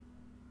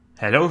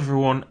Hello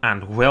everyone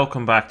and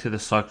welcome back to the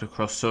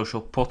Cyclocross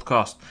Social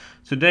Podcast.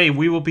 Today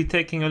we will be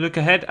taking a look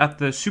ahead at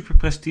the Super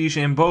Prestige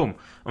in Boom.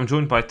 I'm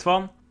joined by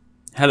Twan.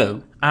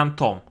 Hello. And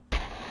Tom.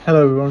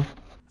 Hello everyone.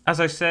 As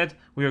I said,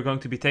 we are going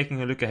to be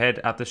taking a look ahead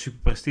at the Super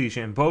Prestige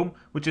in Boom,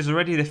 which is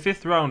already the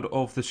 5th round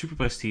of the Super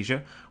Prestige,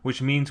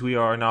 which means we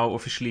are now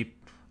officially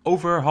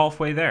over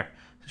halfway there.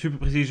 Super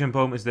Prestige in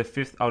Boom is the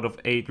 5th out of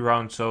 8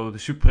 rounds, so the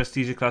Super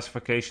Prestige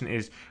classification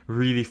is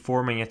really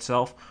forming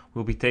itself.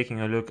 We'll be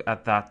taking a look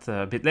at that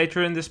a bit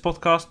later in this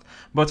podcast.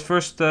 But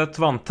first,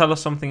 Twan, tell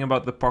us something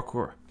about the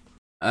parkour.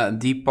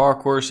 The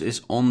parkour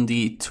is on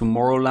the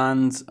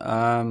Tomorrowland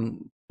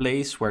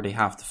place where they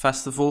have the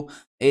festival.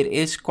 It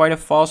is quite a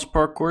fast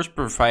parkour,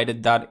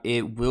 provided that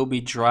it will be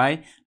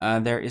dry.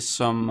 There is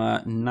some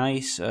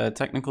nice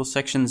technical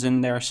sections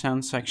in there,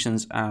 sand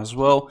sections as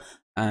well.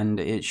 And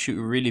it should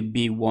really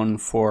be one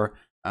for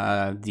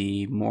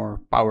the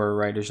more power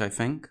riders, I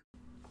think.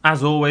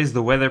 As always,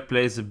 the weather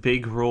plays a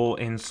big role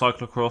in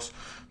cyclocross.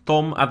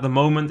 Tom, at the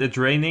moment it's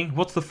raining.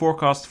 What's the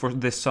forecast for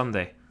this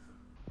Sunday?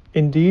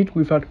 Indeed,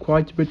 we've had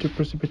quite a bit of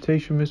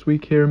precipitation this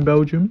week here in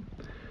Belgium,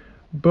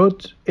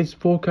 but it's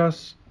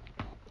forecast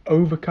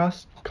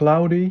overcast,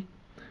 cloudy,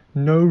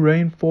 no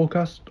rain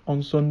forecast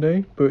on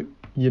Sunday, but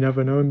you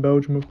never know in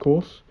Belgium, of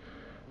course.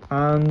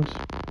 And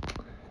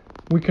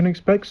we can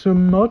expect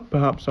some mud,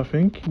 perhaps, I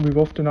think. We've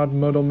often had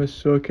mud on this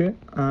circuit,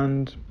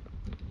 and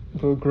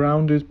the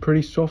ground is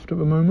pretty soft at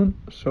the moment,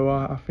 so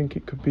I think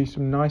it could be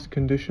some nice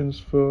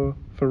conditions for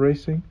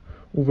racing.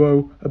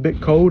 Although a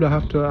bit cold, I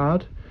have to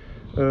add.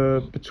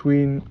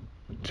 Between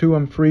 2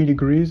 and 3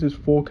 degrees is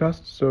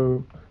forecast,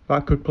 so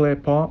that could play a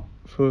part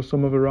for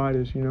some of the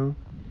riders, you know.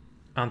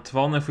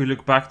 Antoine, if we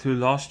look back to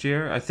last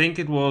year, I think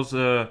it was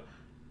a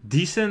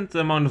decent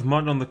amount of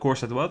mud on the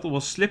course as well. It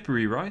was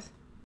slippery, right?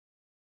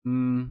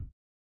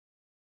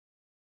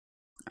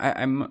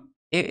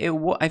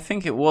 I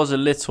think it was a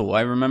little.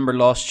 I remember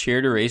last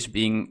year the race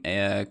being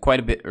quite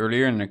a bit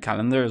earlier in the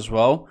calendar as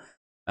well,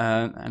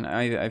 and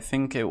I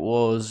think it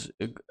was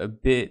a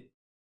bit.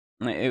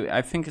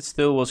 I think it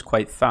still was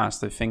quite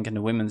fast. I think in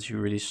the women's you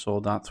really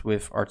saw that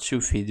with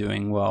Artsufi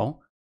doing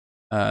well.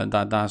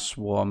 That's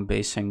what I'm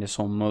basing this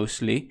on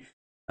mostly.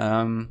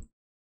 So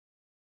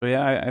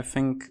yeah, I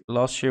think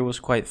last year was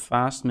quite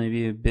fast,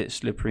 maybe a bit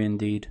slippery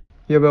indeed.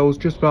 Yeah, but it was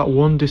just about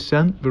one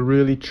descent, the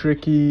really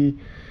tricky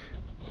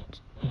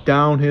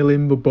downhill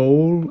in the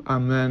bowl,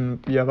 and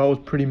then that was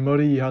pretty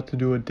muddy. You had to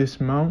do a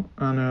dismount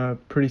and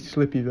pretty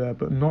slippy there,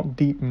 but not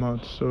deep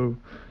mud. So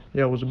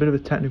yeah, it was a bit of a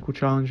technical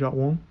challenge, that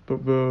one,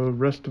 but the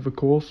rest of the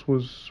course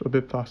was a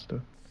bit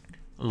faster.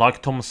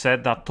 Like Tom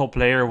said, that top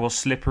layer was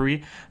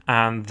slippery,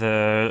 and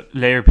the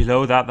layer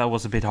below that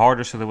was a bit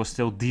harder, so there was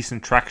still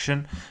decent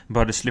traction,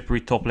 but the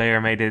slippery top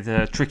layer made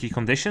it tricky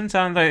conditions,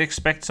 and I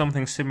expect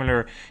something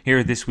similar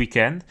here this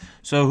weekend.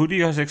 So who do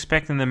you guys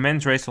expect in the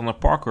men's race on a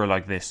parkour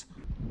like this?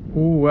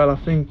 Oh, well, I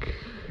think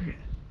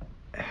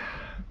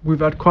we've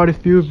had quite a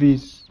few of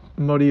these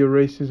muddier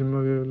races in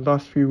the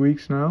last few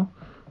weeks now.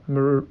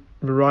 The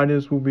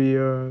riders will be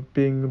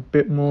being a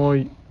bit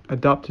more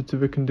adapted to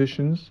the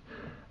conditions,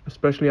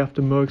 especially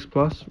after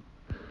Merckxplas.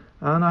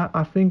 And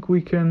I think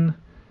we can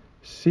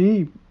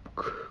see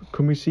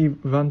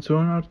Van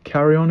Turnhout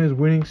carry on his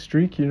winning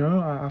streak, you know,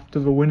 after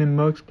the win in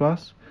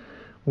Merckxplas,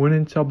 win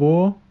in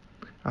Tabor.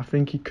 I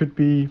think he could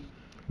be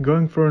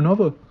going for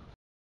another.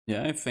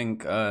 Yeah, I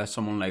think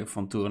someone like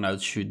Van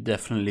Turnhout should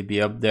definitely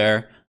be up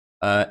there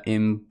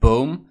in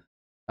Boom.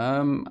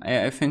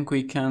 I think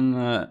we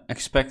can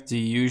expect the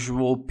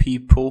usual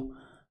people.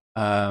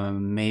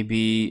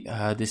 Maybe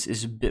this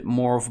is a bit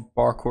more of a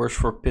parkour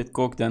for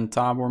Pidcock than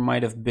Tabor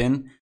might have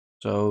been.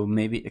 So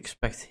maybe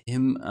expect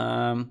him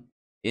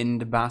in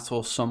the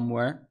battle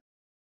somewhere.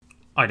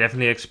 I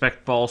definitely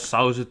expect Paul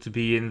Souza to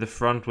be in the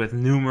front with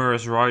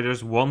numerous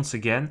riders once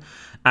again.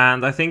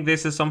 And I think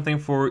this is something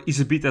for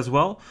Iserbyt as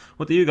well.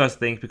 What do you guys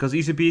think? Because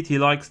Iserbyt, he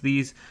likes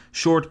these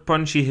short,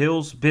 punchy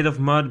hills, bit of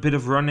mud, bit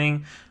of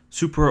running.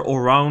 Super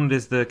all-round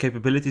is the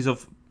capabilities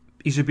of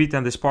Iserbyt,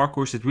 and this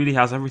parkour, it really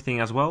has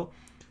everything as well.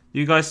 Do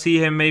you guys see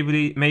him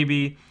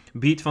maybe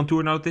beat Van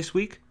Turnhout this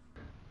week?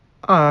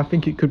 I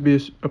think it could be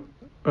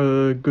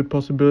a good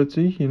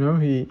possibility. You know,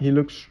 he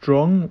looked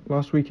strong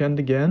last weekend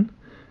again.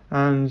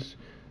 And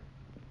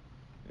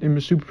in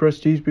the Super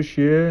Prestige this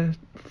year,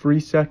 3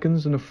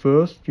 seconds and a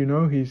first, you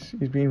know, he's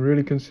been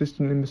really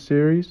consistent in the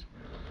series.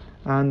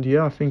 And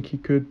yeah, I think he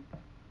could,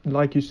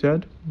 like you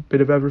said, a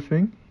bit of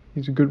everything.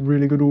 He's a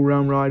really good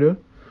all-round rider.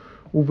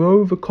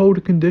 Although the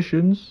colder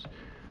conditions,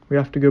 we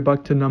have to go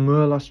back to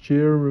Namur last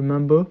year,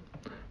 remember?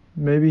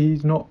 Maybe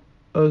he's not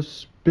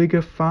as big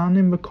a fan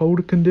in the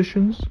colder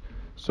conditions,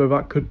 so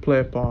that could play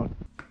a part.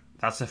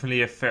 That's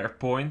definitely a fair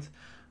point.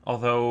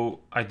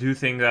 Although I do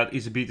think that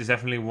Iserbyt is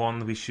definitely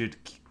one we should.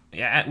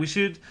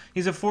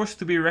 He's a force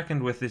to be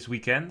reckoned with this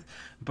weekend.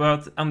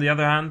 But on the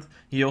other hand,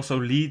 he also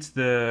leads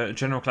the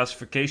general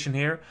classification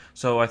here.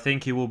 So I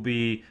think he will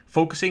be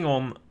focusing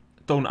on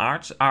Toon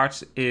Aerts.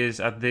 Aerts is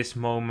at this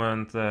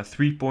moment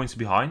 3 points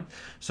behind.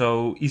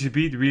 So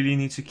Iserbyt really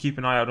needs to keep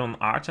an eye out on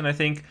Aerts. And I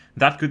think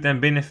that could then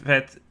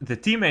benefit the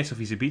teammates of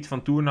Iserbyt,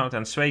 Van Toornout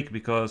and Zweek,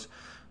 because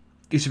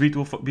Iserbyt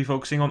will be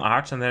focusing on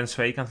Aerts, and then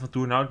Zweek and Van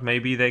Toornout,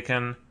 maybe they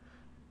can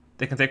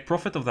take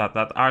profit of that.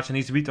 That Aerts and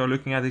Iserbyt are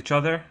looking at each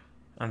other,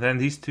 and then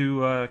these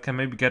two can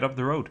maybe get up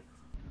the road.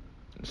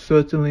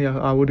 Certainly,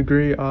 I would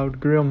agree. I would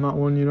agree on that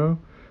one. You know,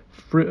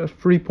 a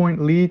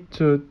 3-point lead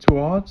to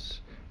Aerts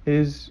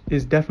is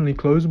definitely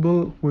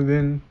closable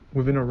within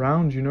a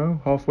round. You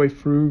know, halfway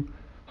through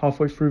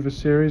the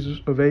series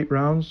of 8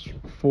 rounds,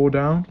 4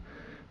 down,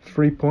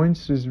 3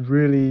 points is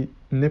really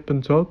nip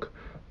and tuck.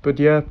 But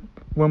yeah,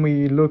 when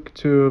we look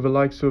to the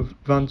likes of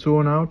Van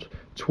Toornout,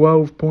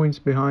 12 points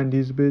behind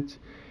Iserbyt.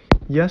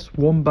 Yes,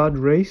 one bad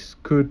race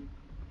could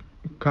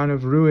kind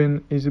of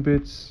ruin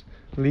Iserbyt's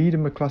lead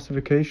in the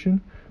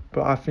classification,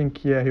 but I think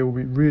he'll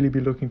really be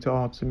looking to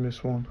Aerts in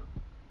this one.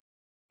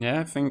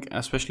 Yeah, I think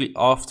especially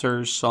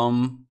after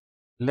some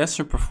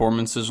lesser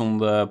performances on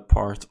the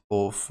part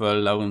of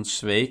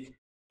Laurens Zweek,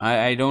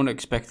 I don't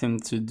expect him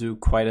to do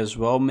quite as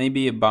well.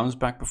 Maybe a bounce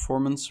back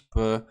performance,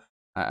 but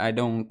I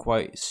don't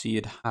quite see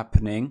it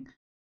happening.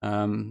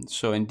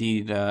 So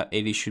indeed,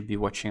 AD should be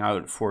watching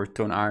out for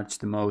Toon Aerts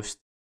the most,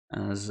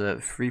 as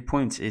 3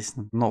 points is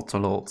not a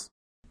lot.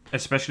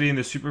 Especially in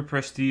the Super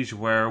Prestige,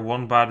 where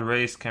one bad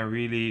race can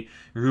really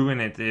ruin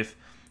it. If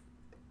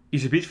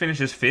Iserbyt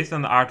finishes 5th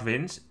and Aerts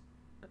wins,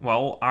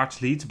 well,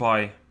 Aerts leads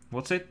by,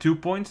 2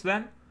 points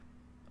then?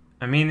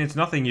 I mean, it's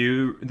nothing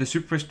new. The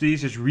Super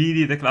Prestige is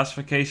really the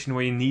classification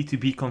where you need to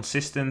be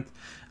consistent,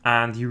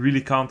 and you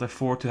really can't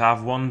afford to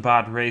have one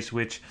bad race,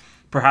 which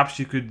perhaps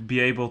you could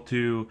be able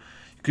to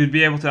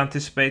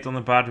anticipate on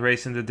a bad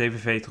race in the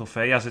DVV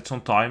Trophy, as it's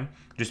on time.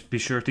 Just be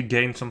sure to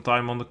gain some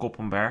time on the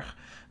Koppenberg,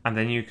 and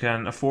then you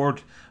can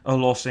afford a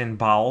loss in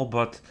Baal.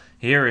 But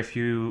here, if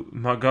you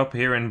mug up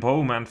here in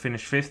Boom and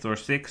finish 5th or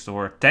 6th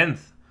or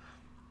 10th,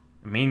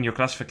 I mean, your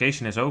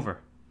classification is over.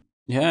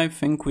 Yeah, I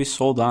think we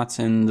saw that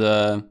in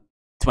the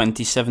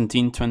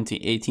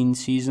 2017-2018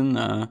 season.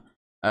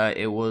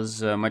 It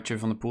was Mathieu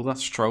van der Poel that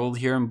struggled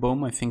here in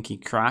Boom. I think he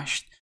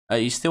crashed.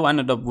 He still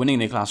ended up winning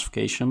the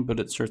classification, but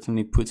it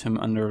certainly put him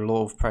under a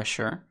lot of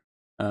pressure.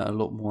 A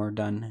lot more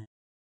than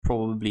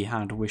probably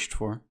had wished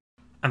for.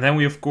 And then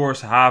we of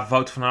course have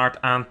Wout van Aert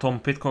and Tom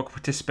Pidcock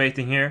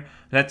participating here.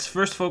 Let's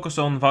first focus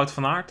on Wout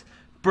van Aert.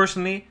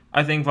 Personally,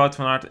 I think Wout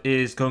van Aert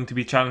is going to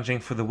be challenging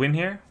for the win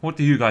here. What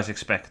do you guys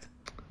expect?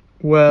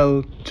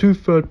 Well, 2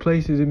 third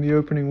places in the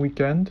opening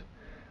weekend.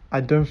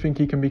 I don't think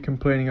he can be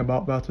complaining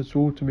about that at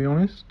all, to be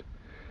honest.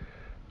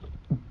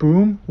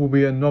 Boom will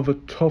be another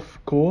tough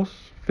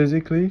course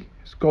physically.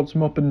 It's got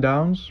some up and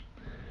downs,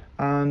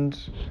 and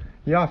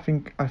yeah,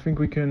 I think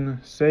we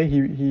can say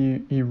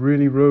he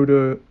really rode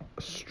a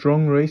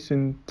strong race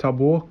in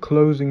Tabor,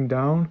 closing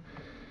down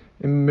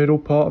in the middle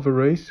part of the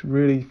race,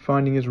 really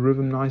finding his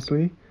rhythm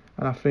nicely.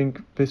 And I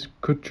think this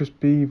could just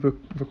be the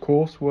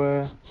course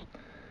where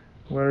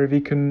if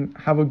he can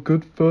have a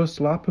good first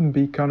lap and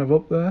be kind of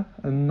up there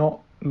and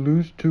not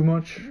lose too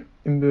much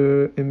in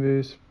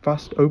this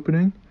fast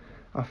opening,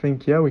 I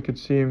think we could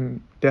see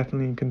him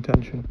definitely in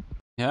contention.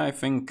 Yeah, I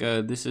think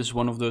this is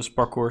one of those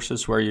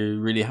parcourses where you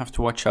really have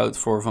to watch out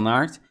for Van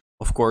Aert.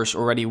 Of course,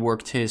 already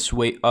worked his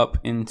way up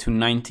into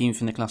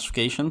 19th in the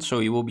classification, so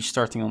he will be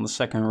starting on the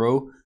 2nd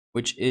row,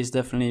 which is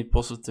definitely a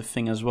positive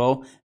thing as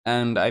well.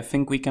 And I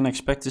think we can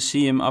expect to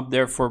see him up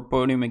there for a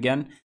podium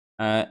again.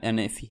 And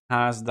if he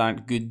has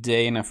that good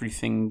day and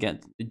everything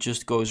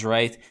just goes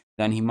right,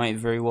 then he might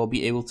very well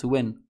be able to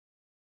win.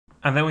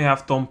 And then we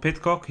have Tom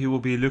Pidcock. He will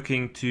be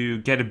looking to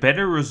get a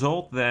better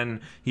result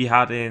than he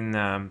had in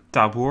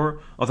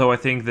Tabor. Although I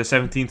think the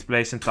 17th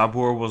place in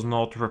Tabor was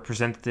not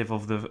representative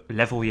of the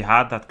level he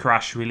had. That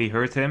crash really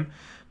hurt him.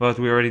 But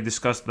we already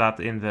discussed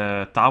that in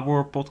the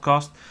Tabor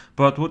podcast.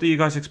 But what do you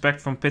guys expect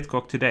from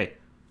Pidcock today?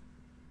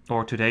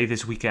 Or today,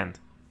 this weekend?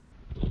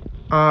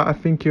 I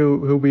think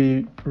he'll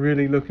be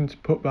really looking to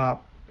put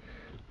that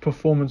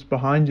performance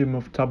behind him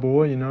of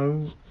Tabor, you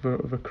know,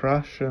 the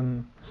crash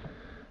and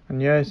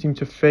it seemed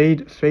to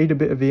fade a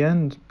bit at the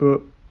end, but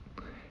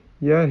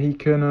yeah, he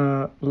can.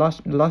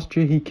 Last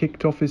year he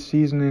kicked off his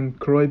season in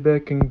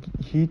Kruijbeek and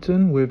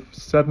Heaton with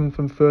 7th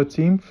and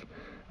 13th,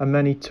 and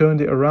then he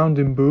turned it around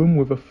in Boom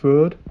with a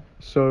 3rd.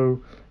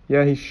 So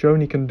yeah, he's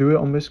shown he can do it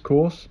on this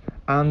course,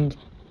 and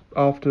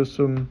after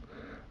some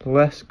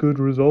less good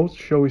results,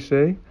 shall we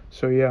say.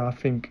 So yeah, I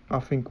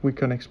think we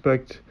can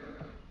expect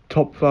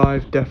top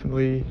 5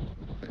 definitely.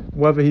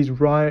 Whether he's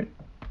right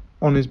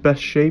on his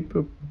best shape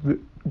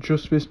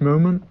just this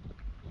moment,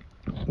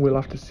 we'll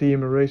have to see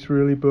him a race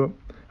really, but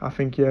I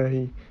think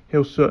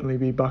he'll certainly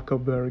be back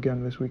up there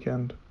again this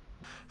weekend.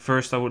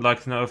 First, I would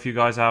like to know if you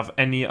guys have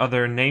any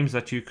other names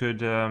that you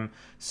could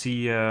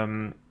see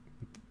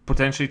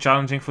potentially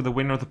challenging for the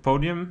winner of the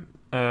podium,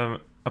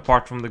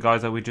 apart from the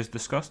guys that we just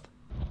discussed.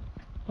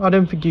 I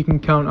don't think you can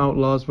count out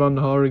Lars van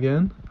der Haar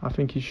again. I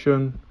think he's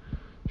shown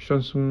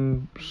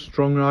some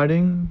strong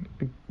riding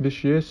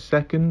this year.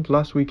 2nd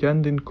last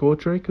weekend in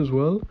Kortrijk as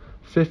well.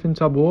 fifth in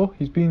Tabor.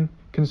 He's been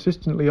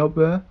consistently up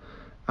there,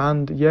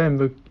 and yeah,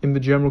 in the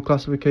general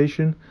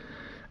classification,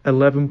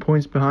 11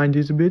 points behind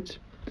Iserbyt.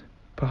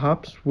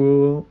 Perhaps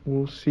we'll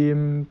see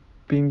him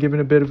being given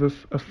a bit of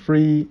a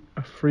free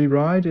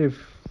ride if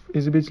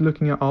Iserbyt's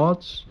looking at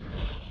odds.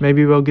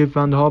 Maybe they'll give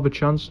Van der Haar a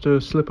chance to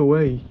slip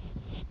away.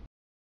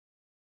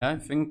 I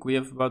think we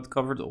have about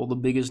covered all the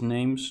biggest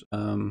names,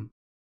 and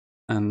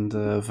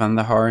Van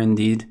der Haar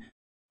indeed,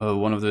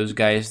 one of those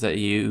guys that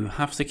you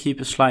have to keep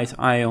a slight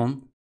eye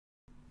on.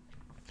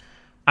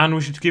 And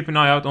we should keep an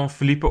eye out on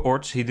Felipe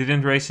Orts. He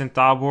didn't race in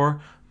Tabor.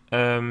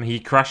 He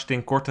crashed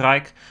in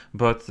Kortrijk,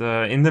 but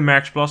in the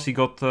Merckx Plus he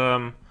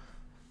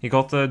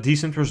got a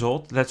decent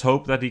result. Let's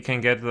hope that he can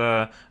get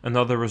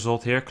another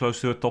result here, close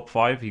to a top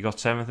 5. He got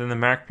 7th in the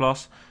Merckx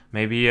Plus.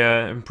 Maybe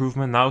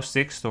improvement now,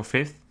 6th or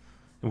 5th.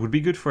 It would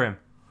be good for him.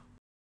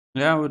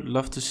 Yeah, I would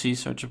love to see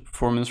such a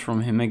performance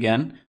from him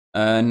again.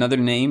 Another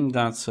name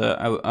that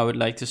I would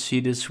like to see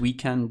this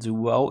weekend do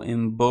well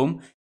in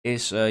Boom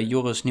is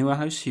Joris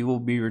Nieuwenhuis. He will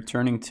be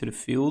returning to the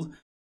field,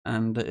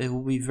 and it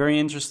will be very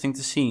interesting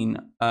to see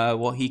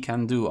what he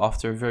can do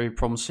after a very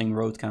promising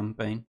road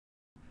campaign.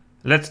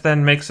 Let's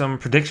then make some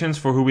predictions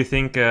for who we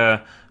think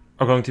are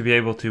going to be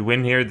able to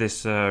win here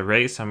this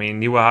race. I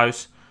mean,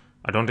 Nieuwenhuis,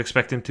 I don't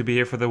expect him to be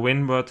here for the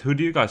win, but who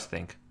do you guys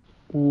think?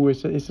 Ooh,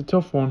 it's a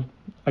tough one.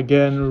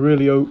 Again, a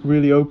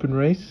really open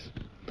race.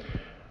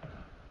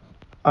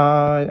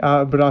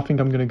 But I think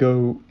I'm going to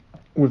go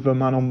with a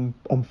man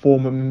on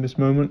form in this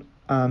moment,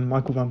 and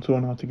Michael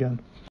Vanthourenhout out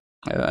again.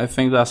 I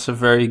think that's a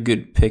very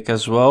good pick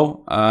as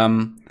well.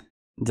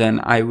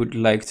 Then I would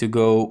like to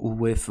go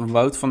with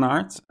Wout van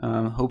Aert.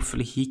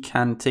 Hopefully he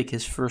can take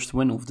his first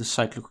win of the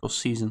cyclocross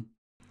season.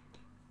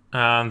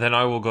 And then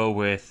I will go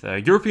with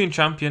European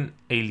champion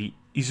Elie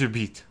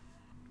Iserbyt.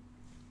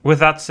 With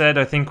that said,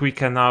 I think we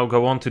can now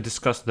go on to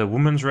discuss the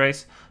women's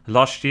race.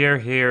 Last year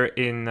here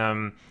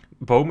in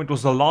Boom, it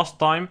was the last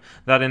time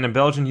that in a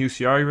Belgian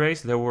UCI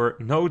race there were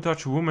no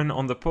Dutch women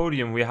on the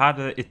podium. We had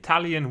an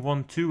Italian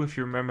 1-2, if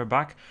you remember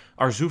back.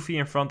 Arzoufi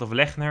in front of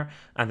Lechner,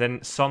 and then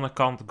Sanne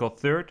Cant got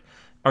third.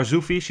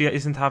 Arzoufi, she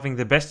isn't having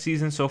the best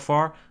season so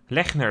far.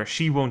 Lechner,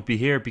 she won't be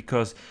here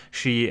because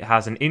she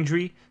has an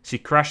injury. She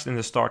crashed in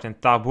the start in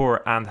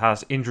Tabor and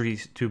has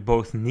injuries to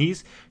both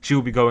knees. She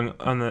will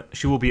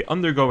be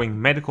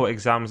undergoing medical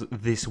exams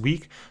this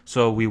week,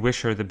 so we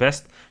wish her the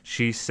best.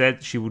 She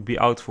said she would be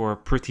out for a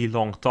pretty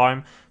long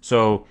time,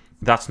 so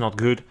that's not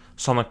good.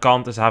 Sanne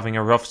Cant is having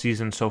a rough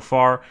season so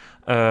far.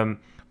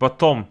 But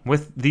Tom,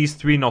 with these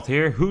three not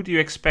here, who do you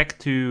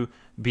expect to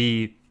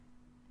be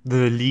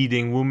the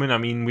leading woman? I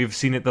mean, we've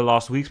seen it the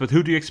last weeks, but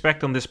who do you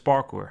expect on this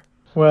parkour?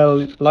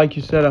 Well, like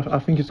you said, I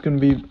think it's going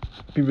to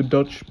be the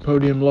Dutch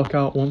podium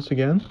lockout once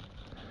again.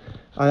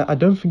 I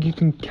don't think you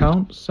can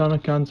count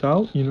Sanne Cant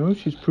out. You know,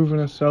 she's proven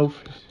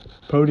herself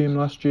podium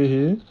last year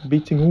here,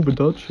 beating all the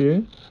Dutch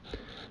here,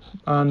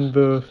 and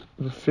the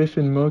fifth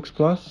in Merckx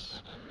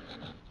Plus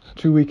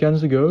 2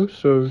 weekends ago.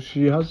 So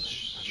she has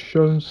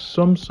shown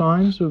some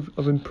signs of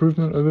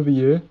improvement over the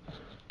year.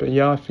 But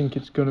yeah, I think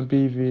it's going to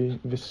be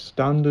the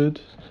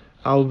standard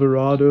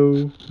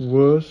Alvarado,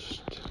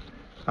 Wurst,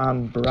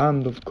 and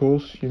Brand, of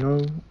course, you know,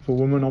 the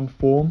woman on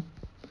form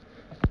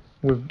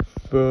with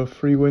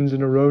 3 wins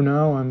in a row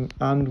now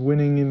and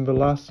winning in the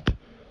last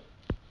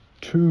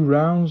 2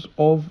 rounds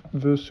of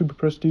the Super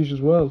Prestige as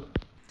well.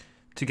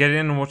 To get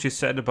in on what you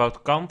said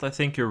about Cant, I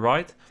think you're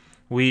right.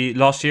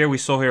 Last year we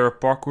saw here a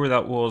parkour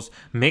that was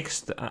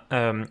mixed,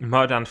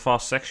 mud and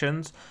fast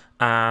sections,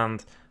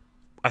 and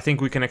I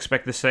think we can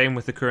expect the same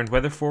with the current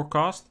weather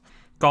forecast.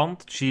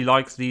 Cant, she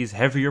likes these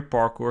heavier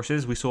park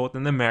courses. We saw it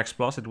in the Merckx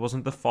Plus. It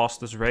wasn't the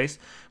fastest race.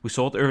 We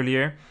saw it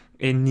earlier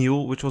in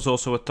Niel, which was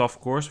also a tough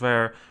course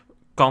where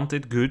Cant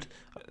did good.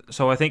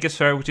 So I think it's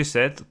fair what you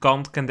said.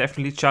 Cant can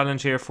definitely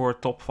challenge here for a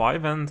top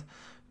 5, and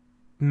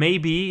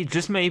maybe,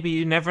 just maybe,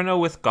 you never know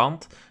with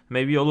Cant.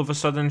 Maybe all of a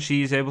sudden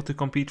she's able to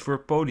compete for a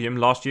podium.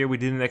 Last year we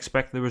didn't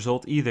expect the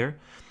result either.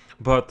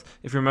 But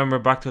if you remember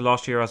back to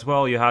last year as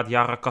well, you had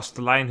Jara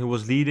Kastelein who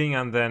was leading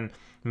and then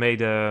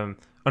made an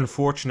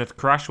unfortunate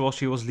crash while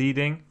she was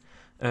leading.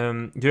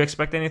 Do you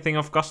expect anything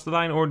of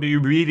Kastelein, or do you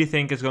really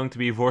think it's going to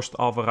be Worst,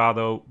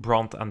 Alvarado,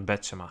 Brandt and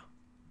Betsema?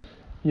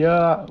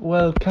 Yeah,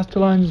 well,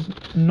 Kastelein's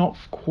not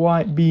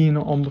quite been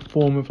on the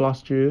form of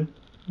last year,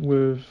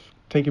 with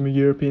taking the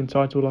European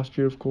title last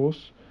year, of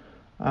course.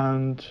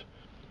 And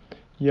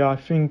yeah, I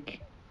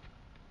think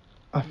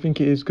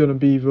it is going to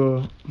be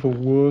the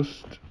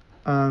Worst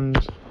and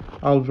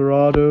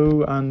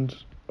Alvarado, and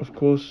of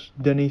course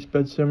Denise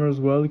Betsema as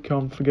well, you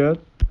can't forget.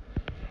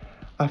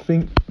 I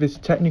think this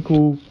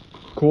technical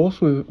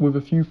course with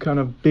a few kind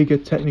of bigger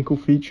technical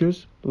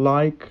features,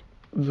 like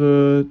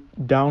the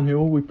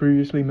downhill we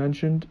previously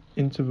mentioned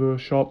into the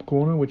sharp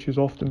corner, which is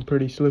often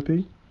pretty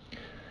slippy,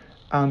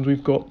 and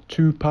we've got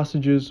 2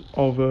 passages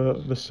of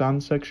the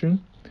sand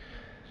section,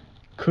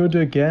 could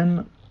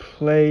again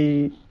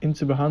play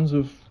into the hands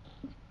of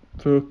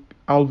the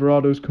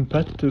Alvarado's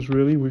competitors.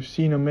 Really, we've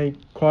seen her make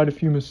quite a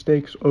few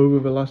mistakes over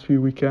the last few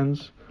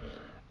weekends,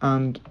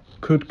 and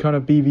could kind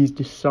of be these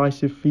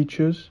decisive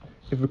features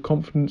if the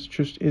confidence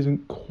just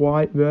isn't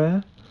quite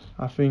there,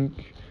 I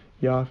think,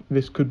 yeah,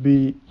 this could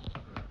be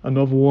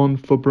another one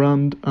for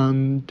Brand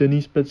and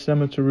Denise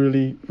Betsema to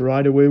really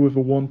ride away with a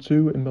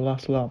 1-2 in the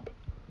last lap.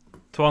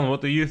 Tuan,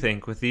 what do you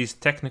think? With these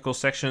technical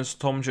sections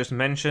Tom just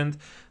mentioned,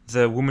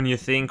 the women you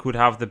think would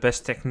have the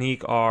best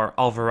technique are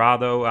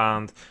Alvarado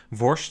and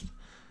Vorst.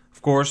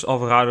 Of course,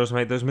 Alvarado's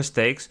made those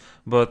mistakes,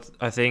 but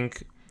I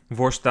think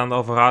Vorst and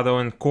Alvarado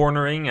in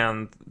cornering,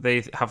 and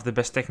they have the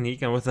best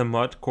technique, and with the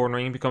mud,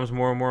 cornering becomes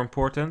more and more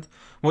important.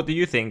 What do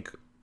you think?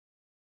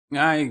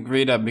 I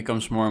agree that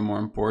becomes more and more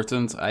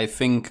important. I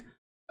think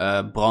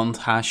Brandt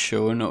has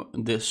shown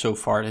this so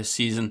far this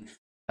season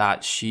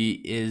that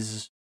she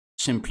is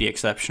simply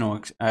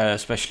exceptional,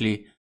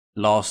 especially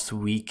last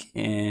week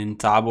in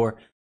Tabor.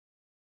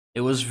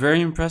 It was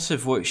very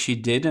impressive what she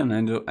did,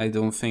 and I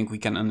don't think we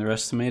can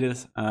underestimate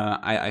it.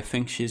 I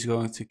think she's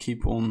going to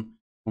keep on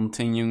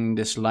continuing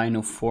this line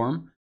of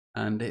form,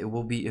 and it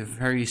will be a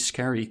very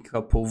scary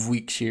couple of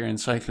weeks here in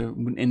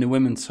the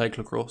women's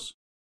cyclocross.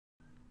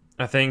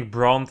 I think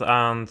Brandt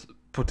and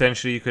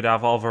potentially you could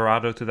have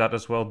Alvarado to that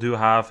as well, do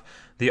have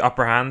the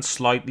upper hand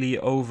slightly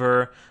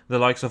over the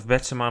likes of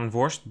Betsema and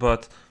Vorst,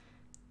 but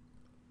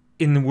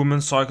in the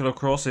women's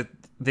cyclocross,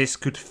 this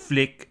could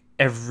flick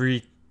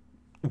every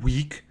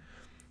week.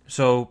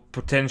 So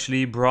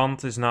potentially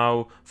Brandt is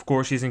now, of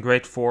course, she's in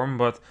great form,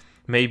 but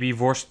maybe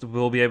Vorst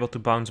will be able to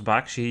bounce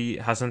back. She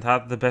hasn't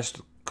had the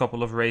best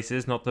couple of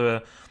races, not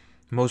the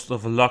most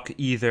of luck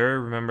either.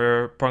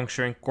 Remember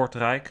puncturing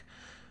Kortrijk.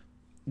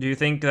 Do you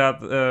think that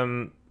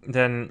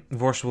then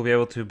Vorst will be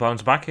able to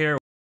bounce back here?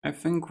 I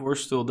think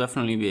Vorst will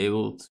definitely be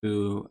able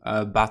to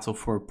battle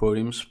for a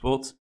podium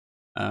spot.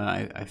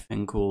 I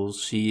think we'll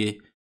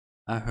see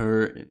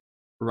her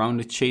around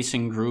the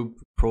chasing group,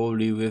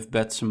 probably with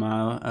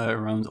Betsema,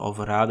 around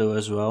Alvarado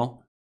as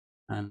well,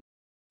 and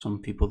some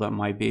people that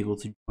might be able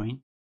to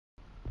join.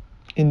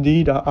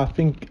 Indeed, I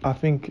think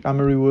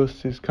Amory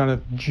Wurst is kind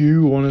of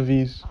due one of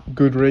these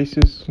good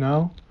races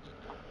now,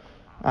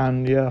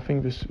 and yeah, I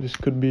think this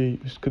could be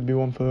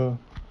one for her.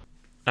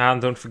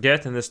 And don't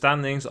forget, in the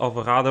standings,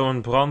 Alvarado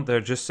and Brandt, they're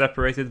just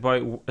separated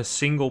by a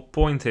single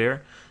point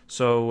here,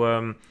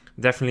 so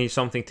definitely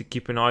something to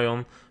keep an eye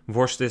on.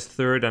 Vorst is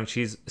third and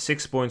she's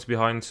 6 points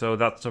behind, so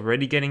that's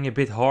already getting a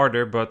bit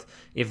harder. But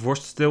if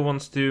Vorst still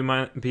wants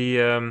to be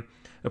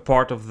a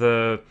part of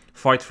the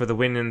fight for the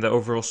win in the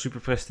overall Super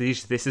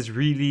Prestige, this is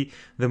really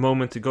the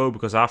moment to go,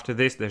 because after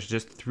this there's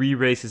just 3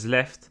 races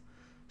left.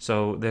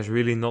 So there's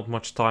really not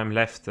much time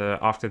left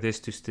after this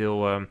to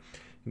still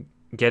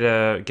get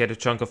a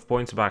chunk of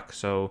points back.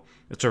 So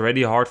it's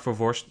already hard for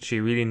Vorst. She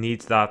really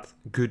needs that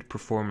good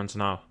performance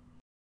now.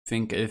 I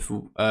think if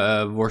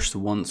Vorst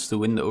wants to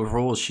win the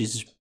overall,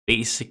 she's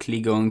basically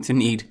going to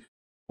need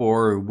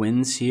 4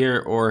 wins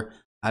here, or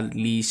at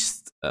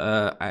least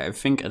I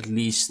think at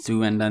least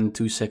 2 and then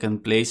 2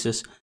 second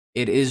places.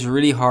 It is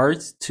really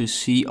hard to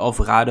see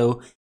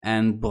Alvarado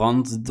and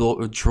Brandt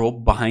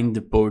drop behind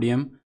the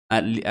podium,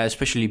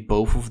 especially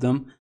both of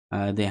them.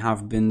 They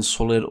have been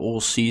solid all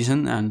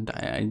season, and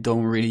I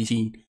don't really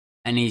see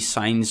any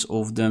signs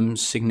of them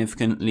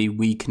significantly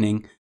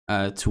weakening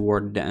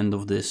toward the end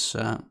of this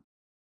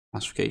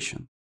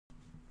classification.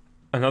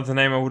 Another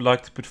name I would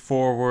like to put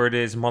forward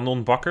is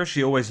Manon Bakker.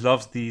 She always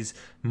loves these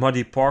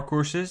muddy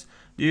parcourses.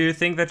 Do you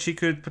think that she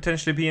could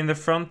potentially be in the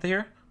front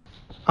here?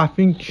 I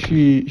think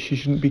she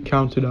shouldn't be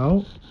counted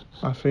out.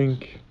 I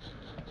think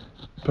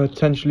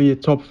potentially a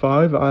top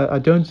 5. I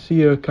don't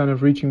see her kind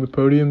of reaching the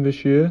podium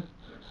this year.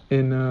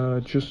 In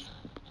just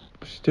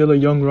still a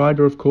young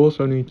rider, of course,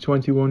 only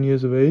 21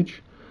 years of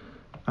age,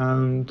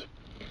 and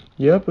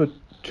yeah, but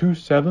 2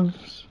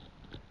 7ths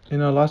in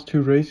her last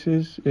 2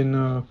 races in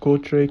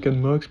Kortrijk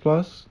and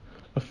Merckxplas,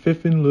 a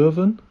 5th in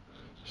Leuven.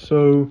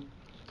 So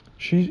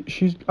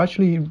she's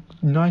actually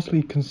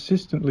nicely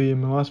consistently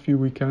in the last few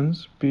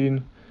weekends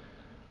been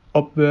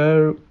up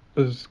there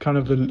as kind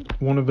of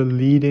one of the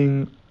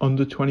leading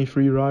under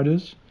 23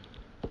 riders,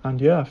 and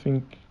yeah, I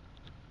think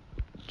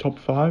top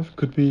 5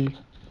 could be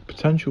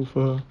potential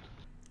for her.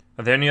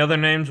 Are there any other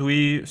names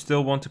we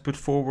still want to put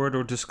forward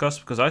or discuss?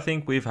 Because I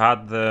think we've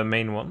had the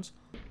main ones.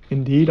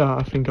 Indeed,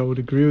 I think I would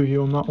agree with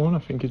you on that one. I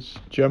think it's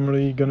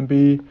generally going to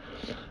be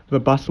the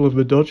battle of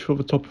the Dutch for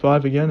the top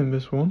 5 again in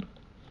this one.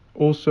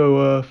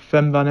 Also,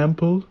 Fem van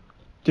Empel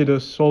did a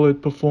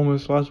solid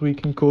performance last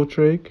week in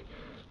Kortrijk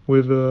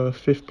with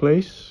 5th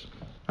place,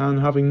 and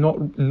having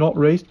not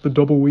raced the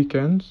double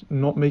weekend,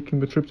 not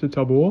making the trip to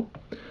Tabor,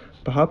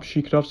 perhaps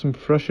she could have some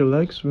fresher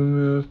legs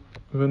when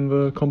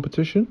the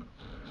competition,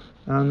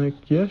 and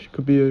yeah, she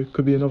could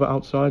be another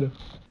outsider.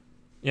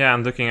 Yeah,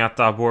 and looking at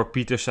Tabor,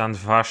 Pieters and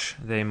Vash,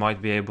 they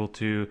might be able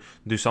to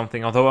do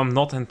something. Although I'm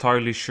not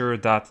entirely sure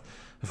that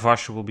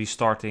Vash will be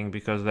starting,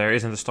 because there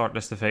isn't a start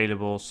list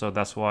available, so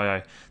that's why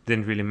I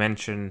didn't really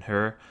mention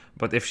her.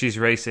 But if she's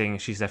racing,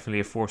 she's definitely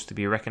a force to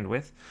be reckoned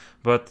with.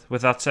 But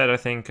with that said, I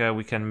think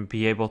we can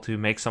be able to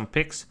make some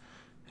picks.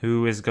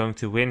 Who is going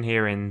to win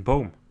here in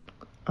Boom?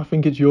 I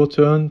think it's your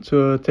turn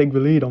to take the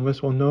lead on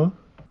this one, Noah.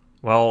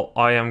 Well,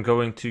 I am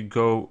going to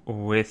go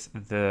with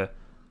the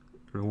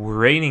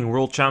reigning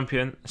world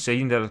champion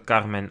Celine del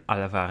Carmen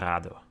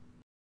Alvarado.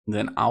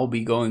 Then I'll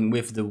be going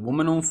with the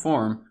woman on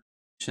form,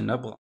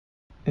 Chanel.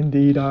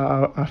 Indeed,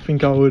 I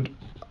think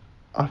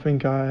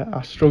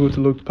I struggle to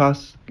look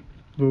past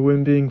the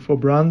win being for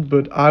Brand,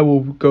 but I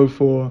will go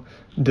for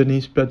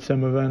Denise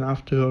Betsema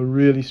after her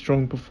really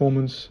strong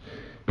performance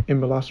in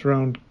the last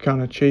round,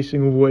 kind of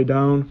chasing all the way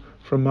down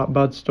from that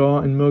bad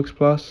start in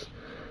Merckxplas.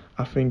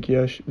 I think,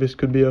 this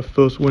could be her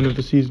first win of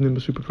the season in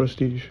the Super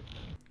Prestige.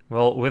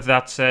 Well, with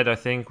that said, I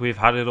think we've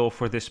had it all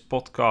for this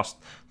podcast.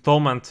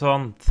 Tom and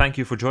Ton, thank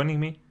you for joining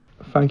me.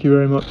 Thank you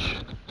very much.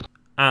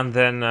 And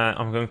then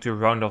I'm going to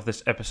round off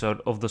this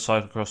episode of the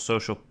Cyclocross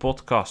Social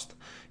podcast.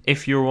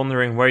 If you're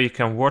wondering where you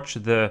can watch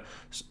the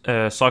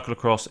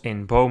cyclocross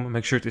in Boom,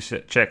 make sure to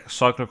check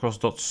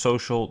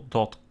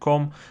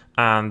cyclocross.social.com,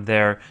 and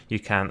there you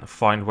can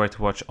find where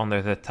to watch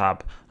under the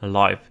tab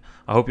live.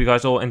 I hope you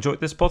guys all enjoyed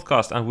this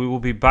podcast, and we will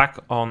be back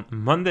on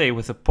Monday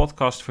with a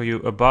podcast for you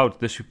about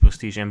the Super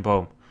Prestige in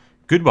Boom.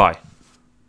 Goodbye.